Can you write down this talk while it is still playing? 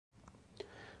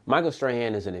Michael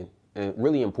Strahan is a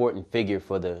really important figure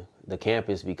for the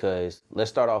campus because let's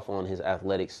start off on his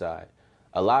athletic side.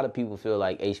 A lot of people feel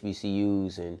like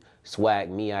HBCUs and SWAC,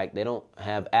 MEAC, they don't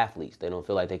have athletes. They don't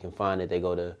feel like they can find it. They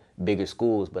go to bigger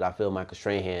schools, but I feel Michael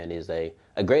Strahan is a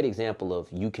great example of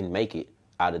you can make it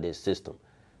out of this system.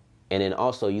 And then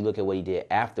also you look at what he did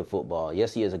after football.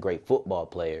 Yes, he is a great football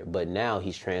player, but now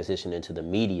he's transitioned into the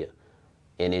media.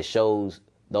 And it shows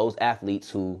those athletes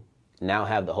who now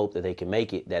have the hope that they can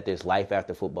make it, that there's life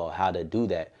after football, how to do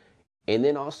that. And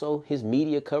then also his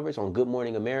media coverage on Good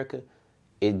Morning America,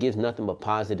 it gives nothing but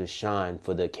positive shine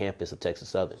for the campus of Texas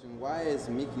Southern. Why is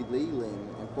Mickey Leland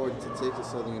important to Texas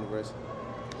Southern University?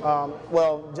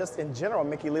 Well, just in general,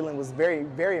 Mickey Leland was very,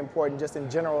 very important just in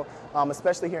general,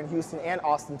 especially here in Houston and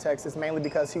Austin, Texas, mainly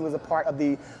because he was a part of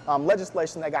the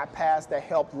legislation that got passed that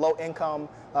helped low-income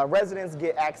residents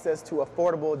get access to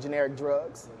affordable generic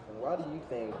drugs. Why do you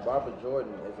think Barbara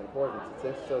Jordan is important to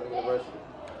Texas Southern University?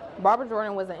 Barbara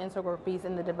Jordan was an integral piece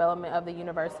in the development of the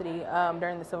university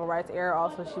during the Civil Rights era.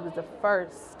 Also, she was the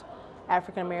first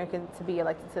African American to be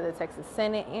elected to the Texas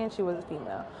Senate, and she was a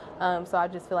female. So I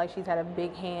just feel like she's had a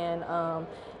big hand,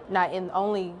 not in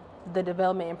only the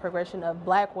development and progression of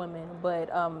black women, but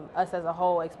us as a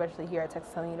whole, especially here at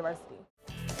Texas Southern University.